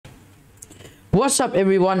What's up,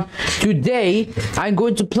 everyone? Today I'm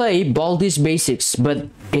going to play Baldi's Basics, but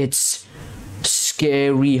it's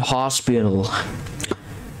Scary Hospital.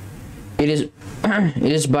 It is it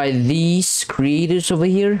is by these creators over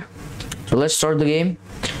here. So let's start the game.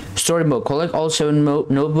 Story mode: collect all 7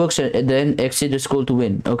 notebooks and then exit the school to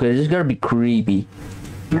win. Okay, this is gonna be creepy.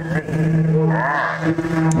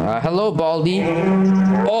 Hello, Baldi.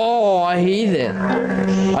 Oh, I hate it.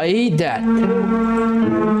 I hate that.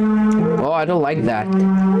 Oh, I don't like that.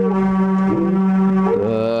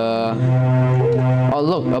 Oh,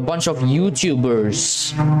 look, a bunch of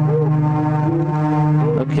YouTubers.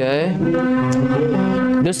 Okay.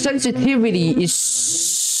 The sensitivity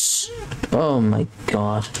is... Oh my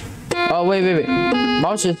god. Oh, wait.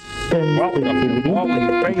 Mouse is...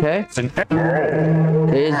 Okay.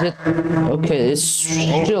 Is it... Okay, it's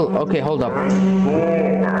still... Okay, hold up.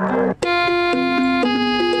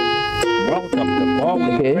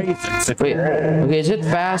 Okay. Wait. Okay, is it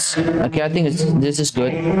fast? Okay, I think this is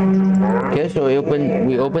good. Okay, so we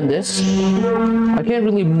open this. I can't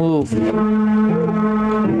really move.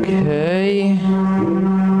 Okay.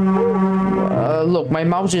 Look, my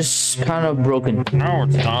mouse is kind of broken. Now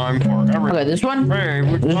it's time for everything. Okay, this one.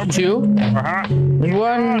 This is 2.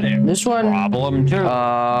 This one. Problem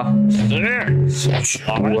 2. 6.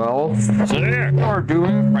 12. 6. You're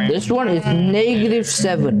doing fantastic. This one is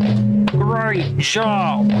 -7. Great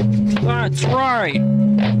job. That's right.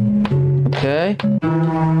 Okay.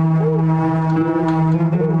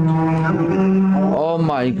 Oh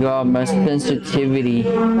my god, my sensitivity.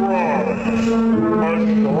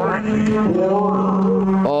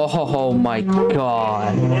 Oh my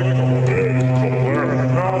god.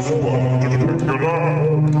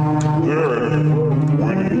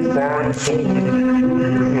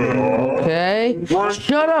 Okay.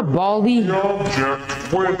 Shut up, Baldi.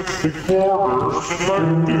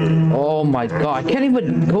 Oh my god, I can't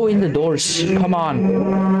even go in the doors. Come on.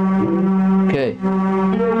 Okay.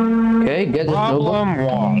 Okay, get this Problem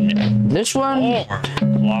notebook. 1. This one. 4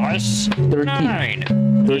 plus 13. 9.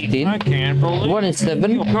 13. I can't believe One is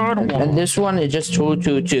 7. you got one. And this one is just 2.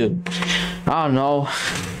 I don't know.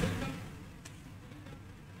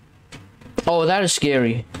 Oh, that is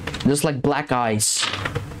scary. There's like black eyes.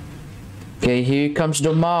 Okay, here comes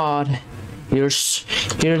the mod. Here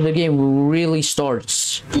the game really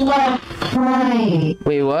starts. Right.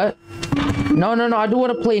 Wait, what? No, I don't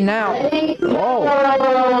want to play now. Oh.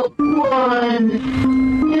 1,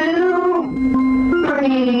 2,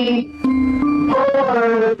 3,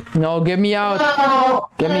 4. No, get me out.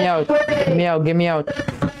 Get me out. Get me out.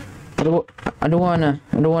 I don't wanna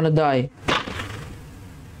die.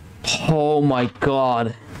 Oh my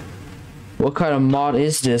god. What kind of mod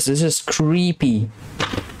is this? This is creepy.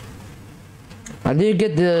 I didn't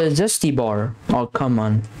get the zesty bar. Oh, come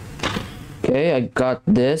on. Okay, I got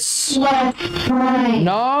this. Right.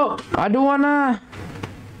 No, I don't wanna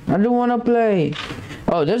play.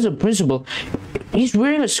 Oh, there's a principal. He's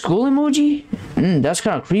wearing a school emoji? That's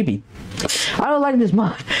kind of creepy. I don't like this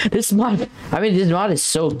mod. This mod is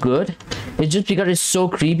so good. It's just because it's so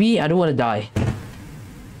creepy, I don't want to die.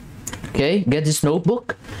 Okay, get this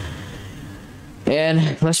notebook.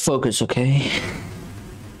 And let's focus, okay?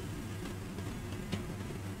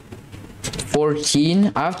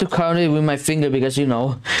 14. I have to count it with my finger because, you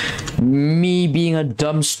know, me being a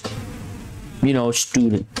dumb,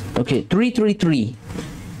 student. Okay, 333.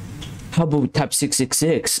 How about type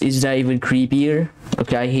 666? Is that even creepier?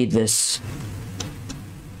 Okay, I hate this.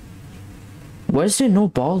 Why is there no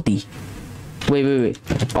Baldi? Wait.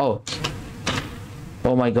 Oh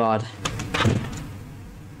my god.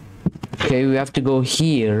 Okay, we have to go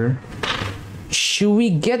here. Should we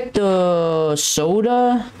get the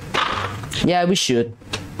soda? Yeah, we should.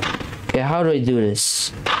 Okay, how do I do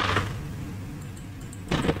this?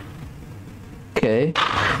 Okay,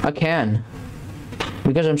 I can.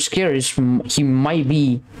 Because I'm scared he might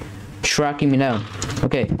be tracking me now.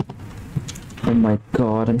 Okay. Oh my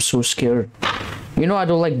god, I'm so scared. You know I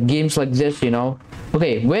don't like games like this, you know.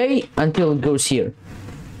 Okay, wait until it goes here.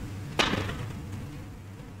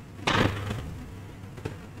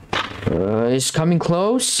 It's coming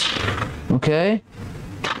close. Okay.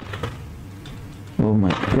 Oh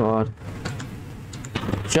my god.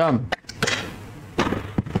 Jump.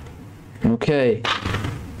 Okay.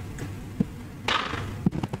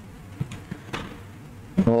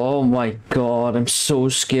 Oh my god, I'm so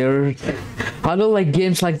scared. I don't like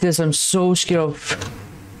games like this. I'm so scared of...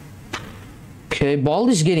 Okay,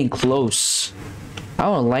 Baldi's getting close.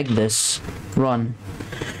 I don't like this. Run.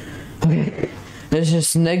 Okay. This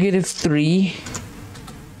is -3.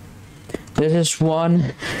 This is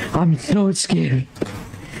 1. I'm so scared.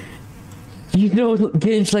 You know,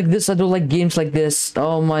 games like this, I don't like games like this.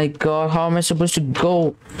 Oh my god, how am I supposed to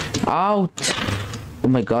go out? Oh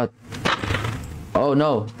my god. Oh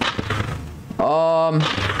no.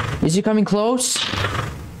 Is he coming close?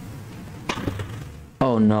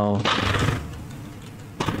 Oh no.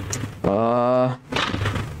 Oh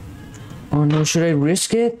no, should I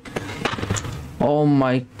risk it? Oh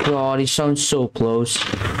my god, he sounds so close.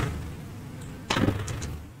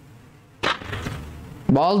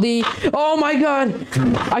 Baldi! Oh my god!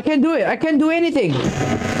 I can't do it! I can't do anything!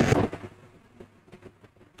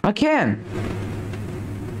 I can!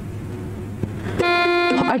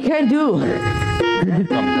 I can't do!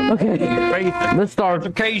 Okay, let's start.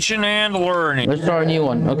 Education and learning. Let's start a new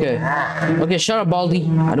one. Okay. Okay, shut up, Baldi.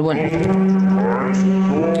 I don't want.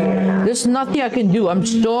 There's nothing I can do. I'm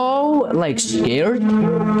so like scared.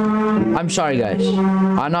 I'm sorry, guys.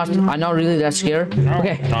 I'm not really that scared.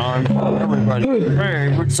 Okay. Time for everybody.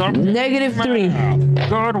 -3.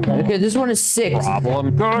 Good one. Okay, this one is 6.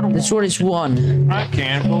 Problem. Good one. This one is 1. I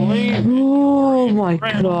can't believe. Oh my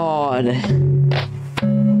god.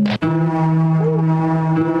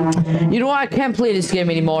 You know what? I can't play this game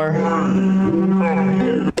anymore.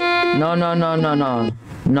 No.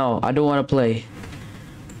 No, I don't want to play.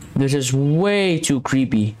 This is way too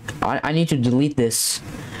creepy. I need to delete this.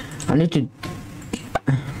 I need to...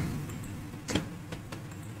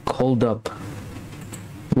 Hold up.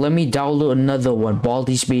 Let me download another one.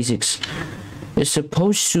 Baldi's Basics. It's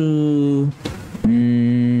supposed to...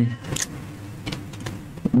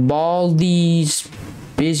 Baldi's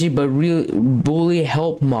Basic but real bully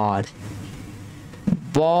help mod.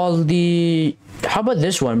 Baldi... How about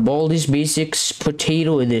this one? Baldi's Basics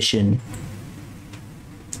Potato Edition.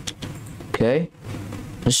 Okay.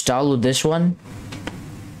 Let's download this one.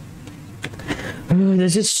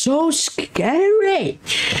 This is so scary.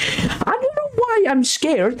 I don't know why I'm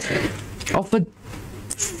scared of a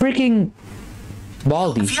freaking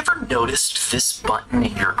Baldi. Have you ever noticed this button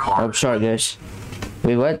in your car? I'm sorry, guys.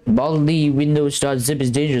 Wait, what? Baldi Windows.zip is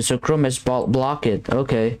dangerous, so Chrome has blocked it.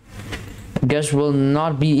 Okay. Guess we'll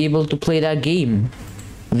not be able to play that game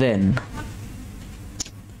then.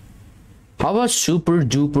 How about super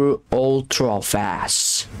duper ultra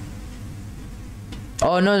fast?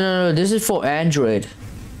 Oh no, this is for Android.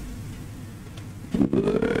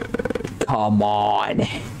 Come on.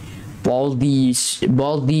 Baldi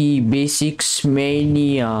Basics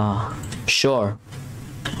Mania. Sure.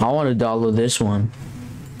 I want to download this one.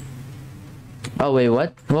 Oh wait,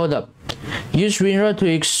 what? Hold up. Use WinRAR to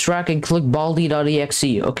extract and click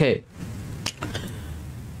baldi.exe. Okay.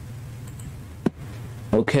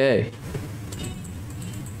 Okay.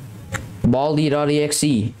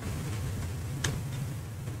 Baldi.exe.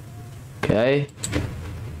 Okay.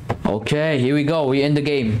 Okay, here we go. We're in the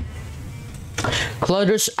game.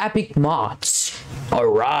 Clutter's epic mods.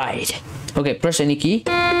 Alright. Okay, press any key.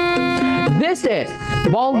 This is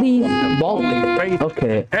Baldi.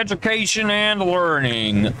 Okay. Education and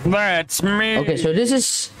learning. That's me. Okay, so this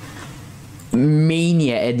is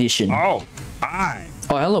Mania Edition. Oh, hi.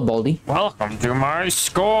 Oh, hello, Baldi. Welcome to my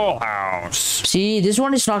schoolhouse. See, this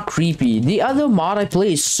one is not creepy. The other mod I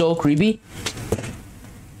play is so creepy.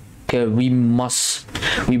 Okay, we must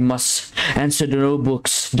answer the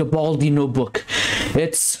notebooks. The Baldi notebook.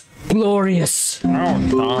 It's glorious. Now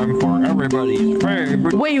it's time for everybody's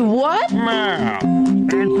favorite Wait, what? math.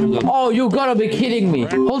 Answer the Oh, you gotta be kidding me.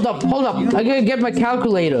 Hold up. I gotta get my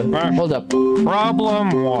calculator. Hold up.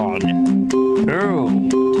 problem 1.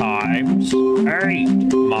 2 times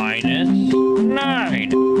 8 minus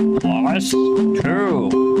 9 plus 2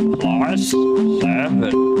 plus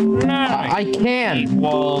 7. 9 I can't.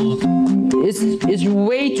 equals It's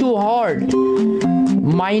way too hard.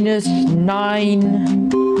 Minus 9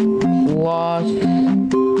 plus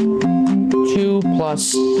 2 plus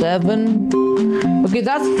 7. Okay,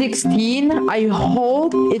 that's 16. I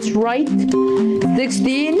hope it's right.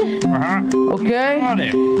 16. Okay. got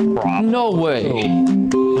it. Problem No way.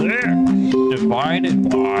 6 divided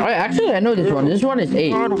by Alright, actually, I know this one. This one is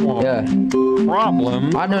 8. Yeah.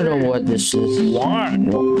 problem I don't know what this is. 1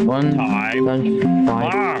 1 times times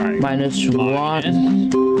 5 minus 1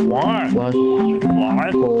 1 plus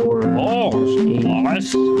plus 4 4 8.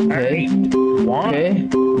 plus 8 1 Okay.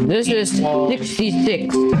 This is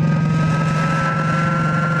 66.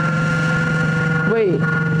 Wait.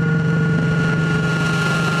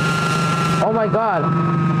 Oh my god.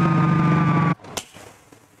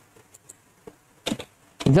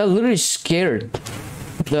 That literally scared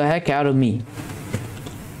the heck out of me.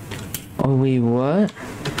 Oh wait, what?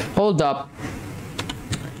 Hold up.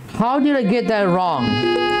 How did I get that wrong?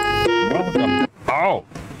 welcome. Oh,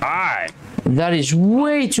 hi. That is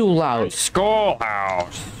way too loud.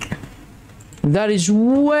 Schoolhouse. That is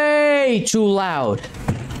way too loud.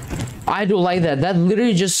 I don't like that. That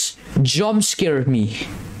literally just jump scared me.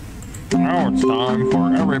 Now it's time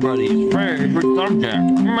for everybody's favorite subject.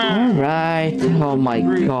 Math. Alright. Oh my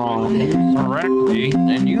god. Correctly,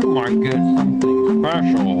 then you might get something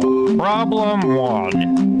special. Problem 1.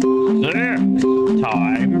 6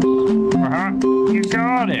 times. You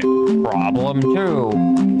got it. Problem 2.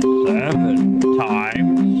 7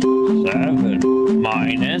 times 7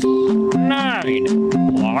 minus 9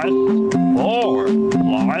 plus 4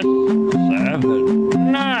 plus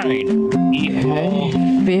 7. 9 equals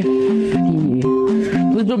 50.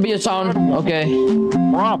 This will be a sound. Okay.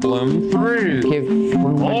 problem 3. Okay.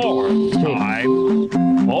 4 times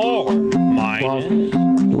 4 minus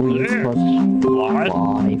 6 plus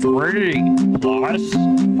 3 plus 5.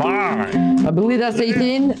 I believe that's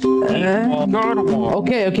 18. Good one.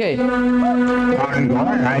 Okay, okay.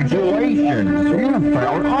 Congratulations, you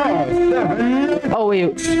found all 7. Oh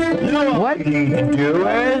wait. What? You need to do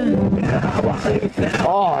is...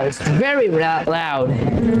 Oh, it's very loud.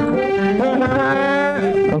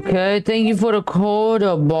 Okay, thank you for the code,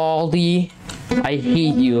 Baldi. I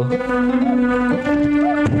hate you.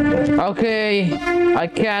 Okay, I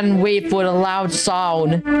can't wait for the loud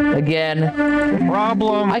sound again.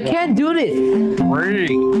 Problem I can't do this. 3.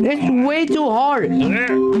 It's way too hard.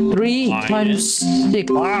 6 3 times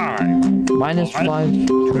 6 5 minus 5.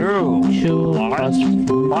 2 2 plus plus.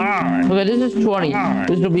 5. Okay, this is 20.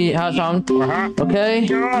 This will be how sound. Okay.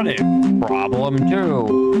 Got it. Problem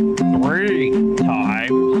 2. 3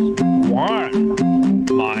 times 1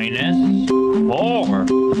 minus 4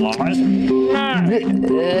 plus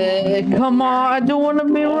 9. Come on, I don't want to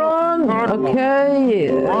be wrong. Okay.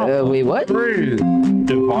 Wait, what? 3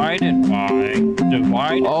 divided by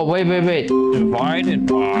Oh, wait. divided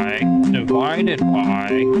by divided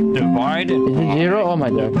Is it 0? Oh my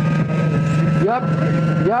god. Yup.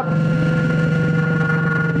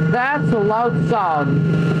 That's a loud sound.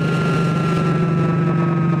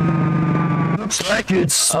 Looks like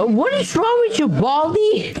it's... What is wrong with you,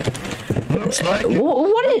 Baldi? Looks like...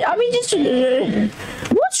 What is... I mean, just...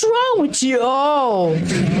 what's wrong with you? Oh.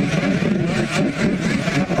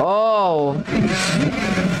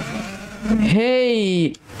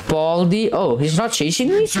 Hey, Baldi. Oh, he's not chasing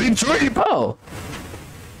me? Sweep. Oh.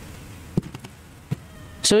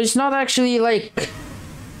 So it's not actually, like,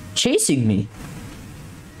 chasing me.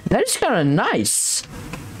 That is kind of nice.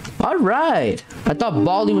 Alright. I thought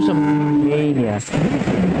Baldi was a maniac.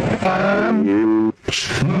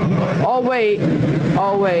 Oh, wait.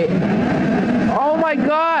 Oh, my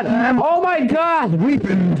God.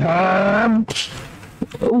 Sweeping time.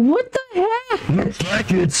 What the heck? Looks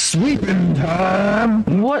like it's sweeping time.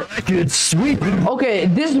 What? Like it's sweeping. Okay,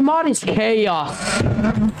 this mod is chaos.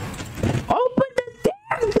 Open the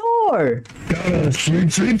damn door. Gotta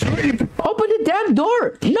sweep. Open the damn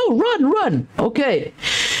door. No, run. Okay.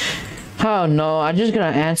 Oh no, I'm just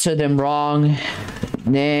gonna answer them wrong.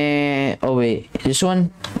 Nah. Oh wait, this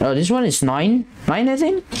one? Oh, this one is 9? 9, I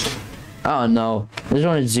think? Oh no, this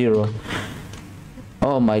one is 0.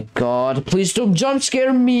 Oh my god, please don't jump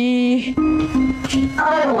scare me.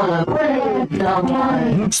 I wanna play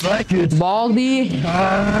someone. Looks like it's Baldi.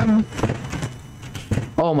 time.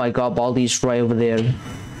 Oh my god, Baldi's right over there.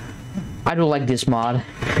 I don't like this mod.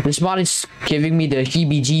 This mod is giving me the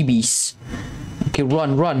heebie-jeebies. Okay,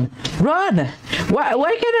 run.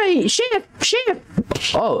 Why can't I shift?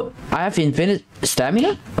 Oh, I have infinite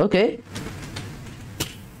stamina? Okay.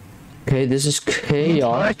 Okay, this is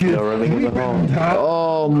chaos. Like it's sweeping time.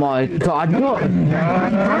 Oh my god, no.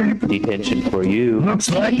 Detention for you. Looks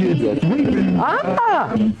like it's sweeping.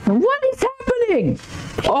 What is happening?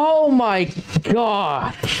 Oh my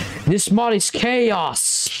god. This mod is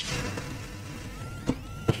chaos.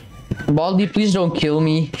 Baldi, please don't kill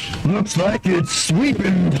me. Looks like it's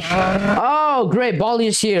sweeping time. Oh, great. Baldi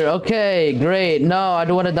is here. Okay, great. No, I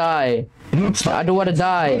don't want to die. Looks like I don't want to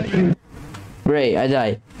die. Great, I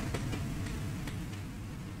died.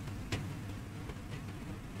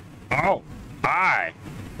 Oh, hi.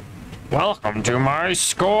 Welcome to my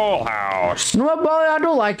schoolhouse. You know what, Baldi? I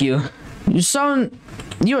don't like you. You're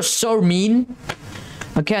so mean.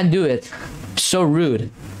 I can't do it. So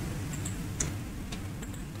rude.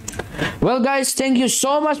 Well, guys, thank you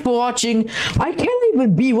so much for watching. I can't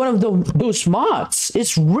even be one of those mods.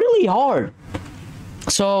 It's really hard.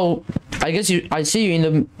 So, I guess I see you in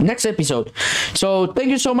the next episode. So, thank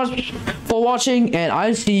you so much for watching, and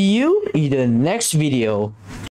I'll see you in the next video.